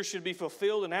 1,000 years should be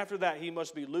fulfilled, and after that he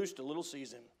must be loosed a little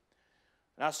season.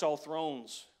 And I saw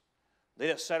thrones, they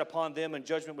that sat upon them, and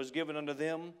judgment was given unto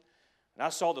them. And I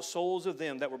saw the souls of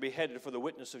them that were beheaded for the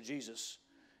witness of Jesus,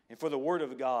 and for the word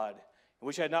of God, and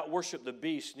which had not worshipped the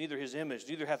beast, neither his image,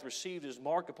 neither hath received his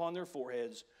mark upon their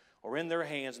foreheads, or in their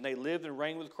hands, and they lived and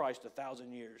reigned with Christ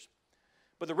 1,000 years.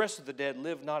 But the rest of the dead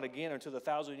lived not again until the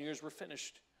 1,000 years were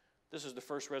finished. This is the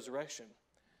first resurrection.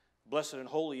 Blessed and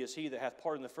holy is he that hath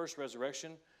part in the first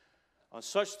resurrection. On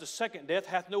such the second death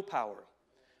hath no power.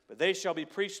 But they shall be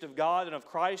priests of God and of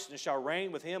Christ, and shall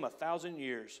reign with him 1,000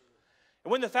 years.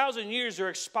 And when the 1,000 years are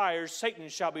expired, Satan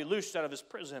shall be loosed out of his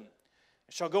prison, and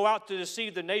shall go out to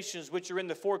deceive the nations which are in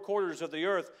the four quarters of the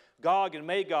earth, Gog and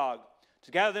Magog,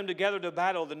 to gather them together to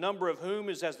battle, the number of whom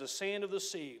is as the sand of the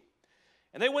sea.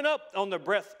 And they went up on the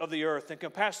breadth of the earth, and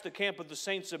compassed the camp of the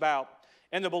saints about,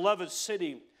 and the beloved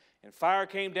city. And fire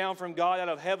came down from God out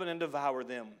of heaven and devoured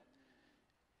them.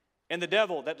 And the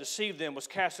devil that deceived them was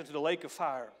cast into the lake of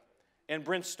fire and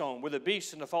brimstone, where the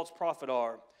beast and the false prophet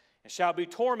are, and shall be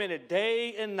tormented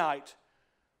day and night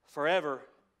forever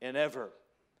and ever.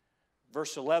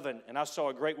 Verse 11, and I saw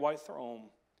a great white throne,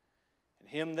 and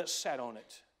him that sat on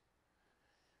it,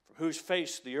 from whose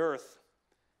face the earth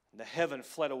and the heaven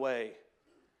fled away,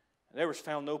 and there was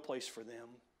found no place for them.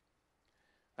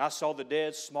 I saw the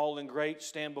dead, small and great,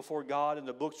 stand before God, and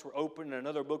the books were opened, and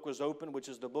another book was opened, which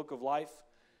is the book of life.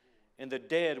 And the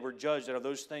dead were judged out of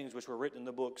those things which were written in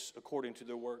the books according to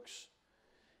their works.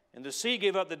 And the sea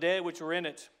gave up the dead which were in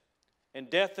it, and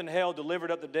death and hell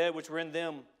delivered up the dead which were in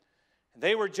them. And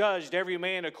they were judged, every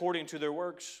man according to their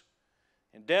works.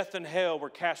 And death and hell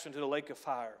were cast into the lake of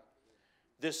fire.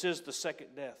 This is the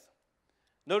second death.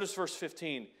 Notice verse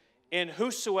 15. And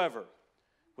whosoever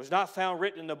was not found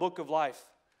written in the book of life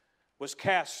was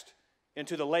cast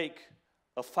into the lake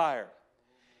of fire.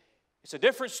 It's a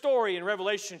different story in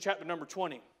Revelation chapter number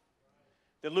 20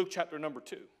 than Luke chapter number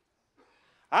 2.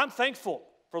 I'm thankful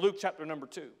for Luke chapter number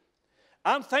 2.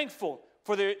 I'm thankful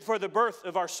for the birth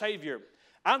of our Savior.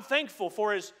 I'm thankful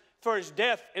for his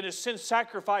death and his sin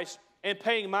sacrifice and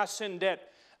paying my sin debt.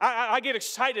 I get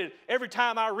excited every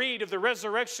time I read of the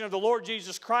resurrection of the Lord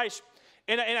Jesus Christ,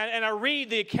 and I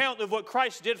read the account of what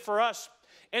Christ did for us.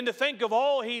 And to think of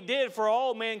all He did for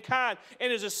all mankind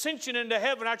and His ascension into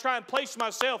heaven, I try and place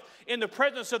myself in the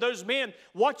presence of those men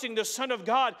watching the Son of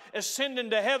God ascend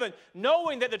into heaven,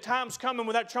 knowing that the time's coming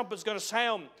when that trumpet's going to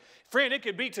sound. Friend, it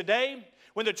could be today.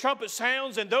 When the trumpet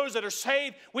sounds and those that are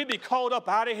saved, we'd be called up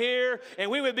out of here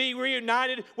and we would be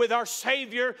reunited with our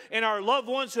Savior and our loved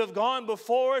ones who have gone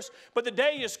before us. But the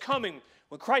day is coming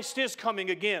when Christ is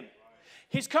coming again.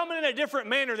 He's coming in a different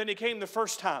manner than He came the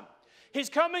first time. He's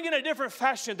coming in a different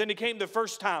fashion than He came the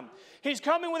first time. He's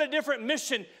coming with a different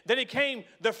mission than He came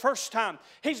the first time.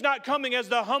 He's not coming as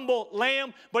the humble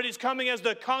lamb, but He's coming as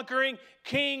the conquering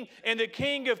King, and the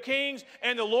King of kings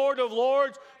and the Lord of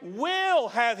lords will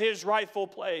have His rightful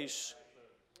place.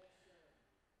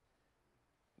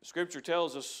 The Scripture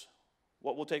tells us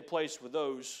what will take place with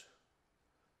those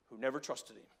who never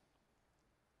trusted Him,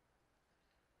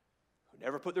 who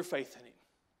never put their faith in Him.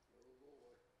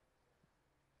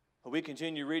 But we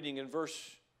continue reading in verse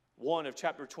 1 of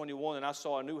chapter 21, and I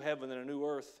saw a new heaven and a new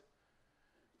earth.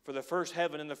 For the first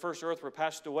heaven and the first earth were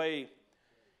passed away,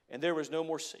 and there was no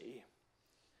more sea.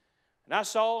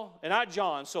 And I,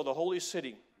 John, saw the holy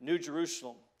city, New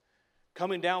Jerusalem,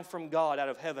 coming down from God out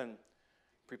of heaven,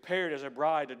 prepared as a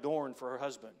bride adorned for her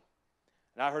husband.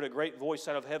 And I heard a great voice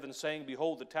out of heaven saying,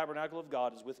 Behold, the tabernacle of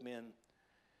God is with men.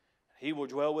 He will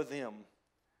dwell with them,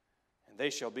 and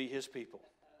they shall be His people.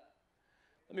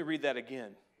 Let me read that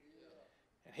again.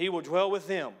 And He will dwell with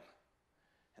them,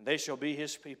 and they shall be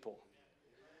His people.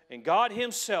 And God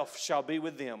Himself shall be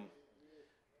with them,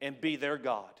 and be their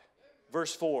God.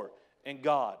 Verse 4, and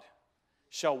God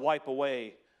shall wipe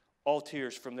away all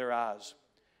tears from their eyes.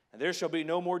 And there shall be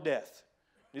no more death,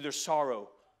 neither sorrow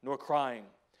nor crying.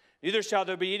 Neither shall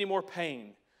there be any more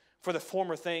pain, for the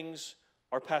former things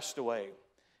are passed away.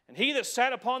 And He that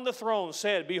sat upon the throne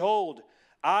said, Behold,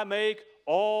 I make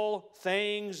all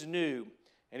things new.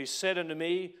 And He said unto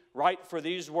me, Write, for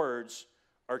these words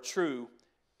are true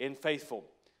and faithful.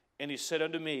 And He said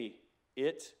unto me,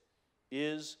 It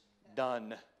is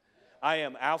done. I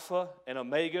am Alpha and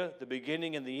Omega, the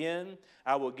beginning and the end.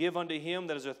 I will give unto him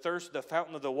that is athirst the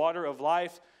fountain of the water of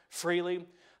life freely.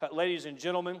 Ladies and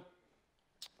gentlemen,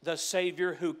 the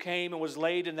Savior who came and was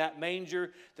laid in that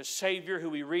manger, the Savior who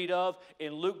we read of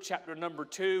in Luke chapter number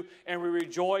 2, and we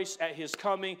rejoice at His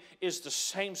coming, is the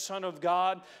same Son of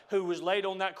God who was laid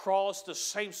on that cross, the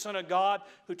same Son of God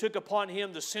who took upon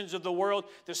Him the sins of the world,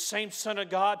 the same Son of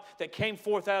God that came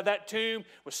forth out of that tomb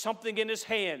with something in His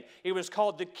hand. It was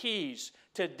called the keys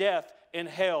to death in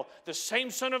hell. The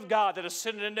same Son of God that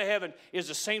ascended into heaven is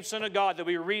the same Son of God that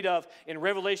we read of in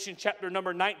Revelation chapter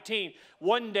number 19.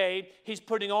 One day, He's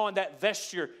putting on that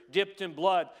vesture dipped in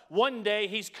blood. One day,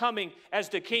 He's coming as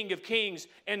the King of kings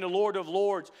and the Lord of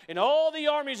lords. And all the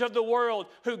armies of the world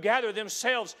who gather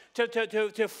themselves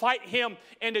to fight Him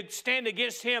and to stand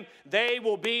against Him, they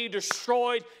will be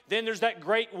destroyed. Then there's that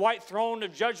great white throne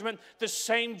of judgment. The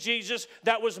same Jesus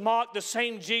that was mocked, the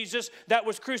same Jesus that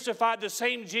was crucified, the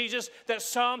same Jesus that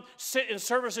some sit in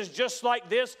services just like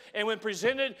this, and when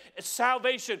presented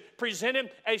salvation, presented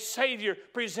a Savior,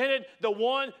 presented the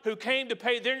one who came to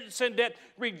pay their sin debt,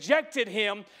 rejected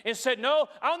Him and said, no,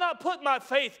 I'll not put my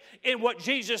faith in what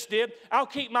Jesus did. I'll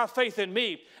keep my faith in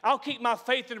me. I'll keep my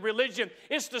faith in religion.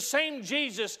 It's the same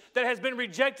Jesus that has been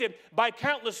rejected by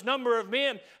countless number of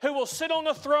men who will sit on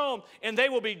the throne, and they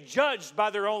will be judged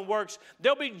by their own works.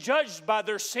 They'll be judged by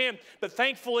their sin. But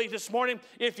thankfully this morning,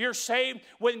 if you're saved,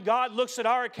 when God looks at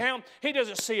our account, He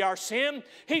doesn't see our sin.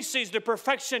 He sees the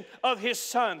perfection of His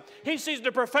Son. He sees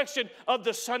the perfection of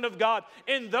the Son of God.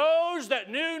 And those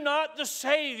that knew not the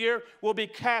Savior will be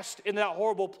cast in that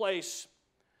horrible place.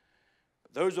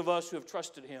 But those of us who have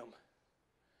trusted Him,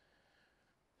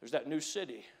 there's that new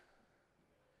city.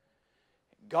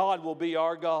 God will be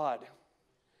our God.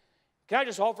 Can I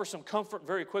just offer some comfort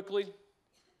very quickly?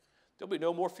 There'll be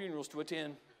no more funerals to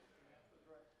attend.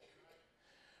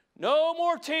 No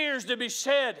more tears to be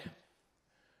shed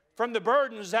from the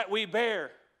burdens that we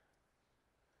bear.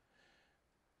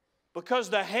 Because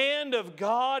the hand of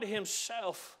God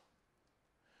Himself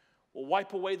will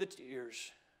wipe away the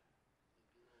tears.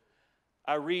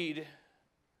 I read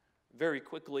very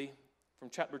quickly from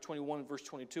chapter 21, verse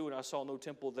 22, and I saw no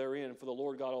temple therein, for the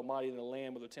Lord God Almighty and the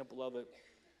Lamb were the temple of it.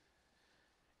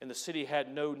 And the city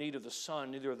had no need of the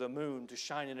sun, neither of the moon, to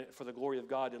shine in it, for the glory of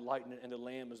God did lighten it, and the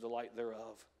Lamb is the light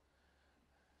thereof.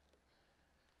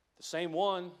 The same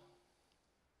one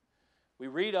we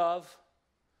read of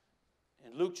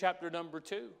in Luke chapter number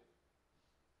 2.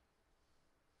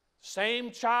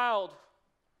 Same child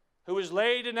who was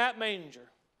laid in that manger.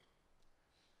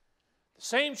 The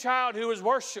same child who was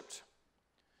worshipped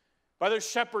by those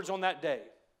shepherds on that day.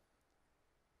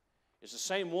 is the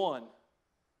same one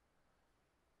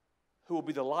who will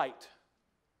be the light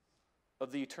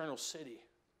of the eternal city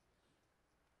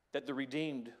that the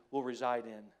redeemed will reside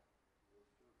in.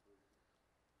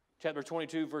 Chapter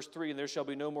 22, verse 3, and there shall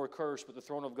be no more curse, but the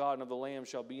throne of God and of the Lamb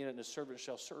shall be in it, and his servants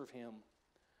shall serve him.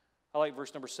 I like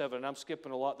verse number 7, and I'm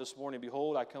skipping a lot this morning.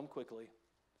 Behold, I come quickly.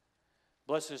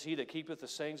 Blessed is he that keepeth the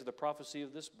sayings of the prophecy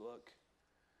of this book.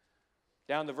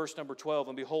 Down to verse number 12,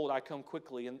 and behold, I come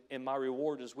quickly, and my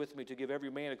reward is with me to give every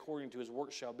man according to his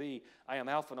work shall be. I am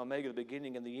Alpha and Omega, the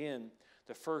beginning and the end,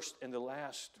 the first and the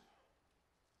last.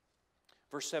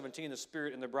 Verse 17, the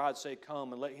Spirit and the bride say,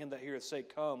 come, and let him that heareth say,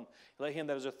 come. Let him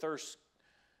that is athirst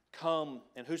come,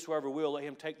 and whosoever will, let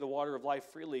him take the water of life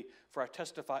freely. For I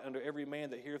testify unto every man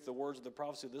that heareth the words of the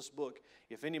prophecy of this book.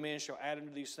 If any man shall add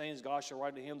unto these things, God shall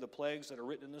write to him the plagues that are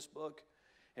written in this book.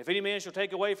 If any man shall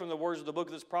take away from the words of the book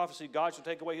of this prophecy, God shall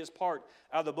take away his part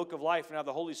out of the book of life and out of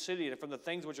the holy city and from the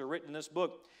things which are written in this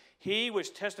book. He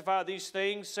which testifieth these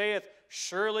things saith,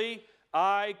 surely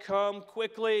I come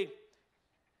quickly.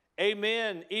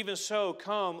 Amen. Even so,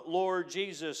 come, Lord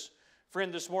Jesus.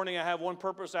 Friend, this morning I have one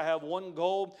purpose, I have one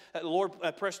goal that the Lord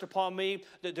pressed upon me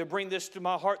to bring this to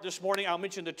my heart this morning. I'll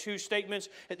mention the two statements.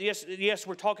 Yes,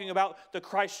 we're talking about the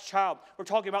Christ child. We're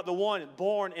talking about the one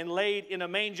born and laid in a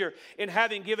manger, and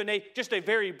having given just a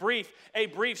very brief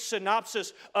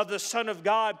synopsis of the Son of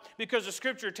God, because the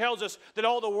Scripture tells us that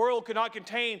all the world cannot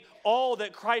contain all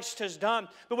that Christ has done.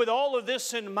 But with all of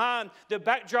this in mind, the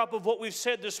backdrop of what we've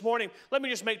said this morning, let me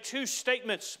just make two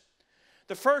statements.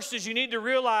 The first is you need to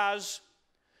realize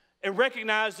and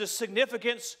recognize the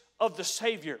significance of the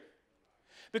Savior.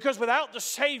 Because without the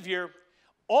Savior,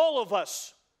 all of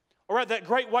us are at that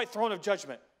great white throne of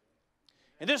judgment.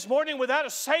 And this morning, without a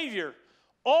Savior,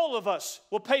 all of us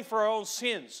will pay for our own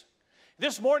sins.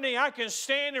 This morning, I can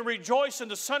stand and rejoice in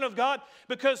the Son of God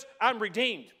because I'm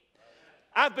redeemed.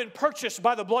 I've been purchased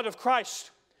by the blood of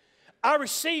Christ. I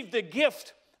received the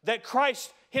gift that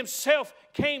Christ Himself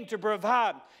came to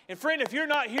provide. And friend, if you're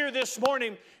not here this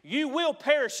morning, you will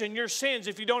perish in your sins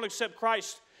if you don't accept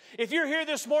Christ. If you're here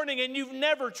this morning and you've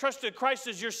never trusted Christ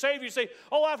as your Savior, you say,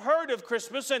 oh, I've heard of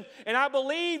Christmas and I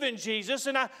believe in Jesus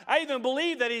and I even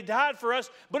believe that He died for us.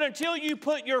 But until you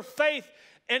put your faith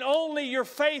and only your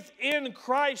faith in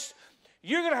Christ,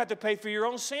 you're going to have to pay for your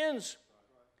own sins.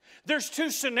 There's two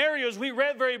scenarios we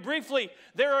read very briefly.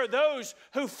 There are those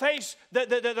who face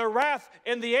the wrath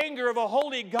and the anger of a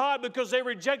holy God because they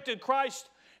rejected Christ.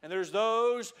 And there's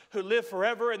those who live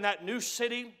forever in that new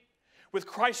city with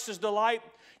Christ as delight.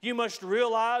 You must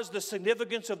realize the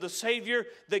significance of the Savior,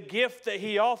 the gift that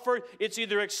He offered. It's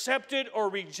either accepted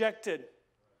or rejected.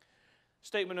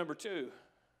 Statement number 2.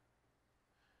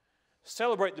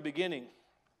 Celebrate the beginning,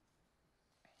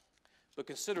 but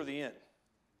consider the end.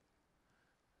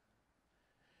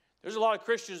 There's a lot of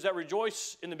Christians that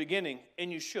rejoice in the beginning,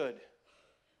 and you should.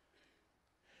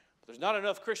 But there's not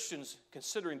enough Christians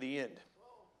considering the end.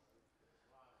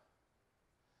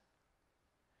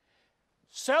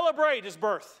 Celebrate His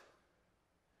birth.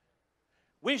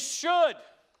 We should.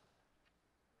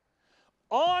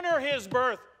 Honor His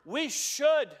birth. We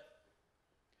should.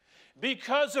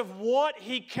 Because of what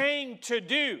He came to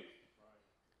do.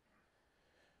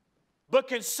 But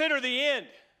consider the end.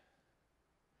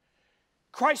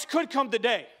 Christ could come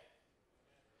today.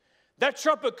 That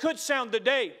trumpet could sound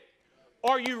today.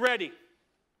 Are you ready?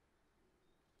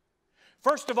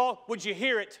 First of all, would you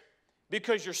hear it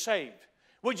because you're saved?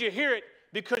 Would you hear it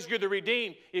because you're the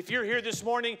redeemed? If you're here this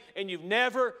morning and you've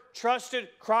never trusted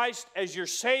Christ as your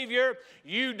Savior,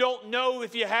 you don't know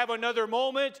if you have another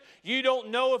moment, you don't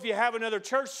know if you have another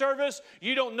church service,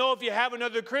 you don't know if you have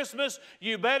another Christmas,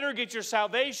 you better get your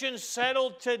salvation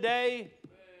settled today.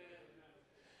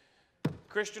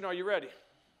 Christian, are you ready?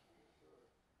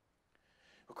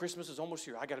 Well, Christmas is almost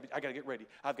here. I got to get ready.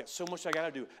 I've got so much I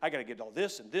got to do. I got to get all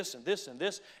this and this and this and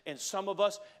this. And some of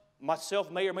us,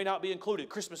 myself may or may not be included.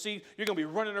 Christmas Eve, you're going to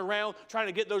be running around trying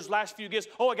to get those last few gifts.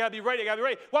 Oh, I got to be ready. I got to be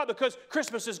ready. Why? Because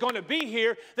Christmas is going to be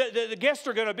here. The guests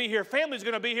are going to be here. Family's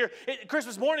going to be here.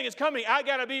 Christmas morning is coming. I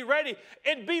got to be ready.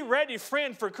 And be ready,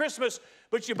 friend, for Christmas.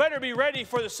 But you better be ready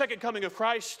for the second coming of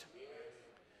Christ.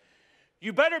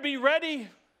 You better be ready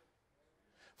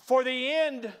for the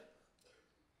end.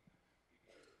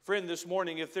 Friend, this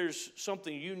morning, if there's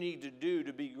something you need to do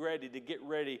to be ready, to get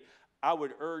ready, I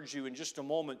would urge you in just a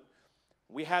moment.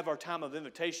 We have our time of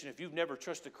invitation. If you've never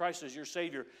trusted Christ as your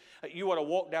Savior, you ought to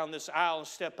walk down this aisle and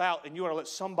step out, and you ought to let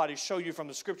somebody show you from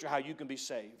the Scripture how you can be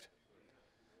saved.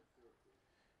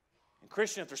 And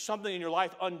Christian, if there's something in your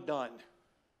life undone,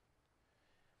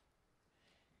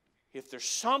 if there's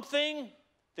something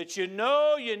that you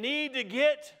know you need to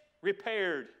get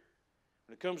repaired,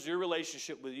 when it comes to your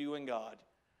relationship with you and God,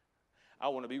 I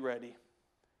want to be ready.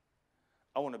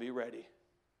 I want to be ready.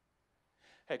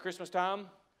 Hey, Christmas time,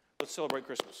 let's celebrate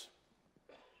Christmas.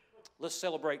 Let's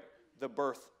celebrate the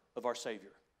birth of our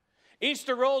Savior.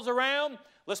 Easter rolls around,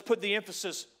 let's put the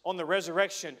emphasis on the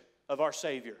resurrection of our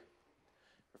Savior.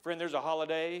 Friend, there's a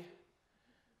holiday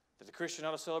that the Christian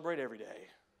ought to celebrate every day.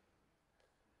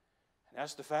 And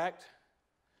that's the fact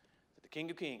that the King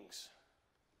of Kings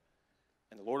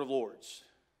and the Lord of Lords,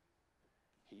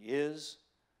 He is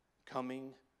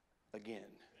coming again.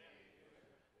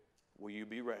 Will you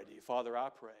be ready? Father, I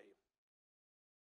pray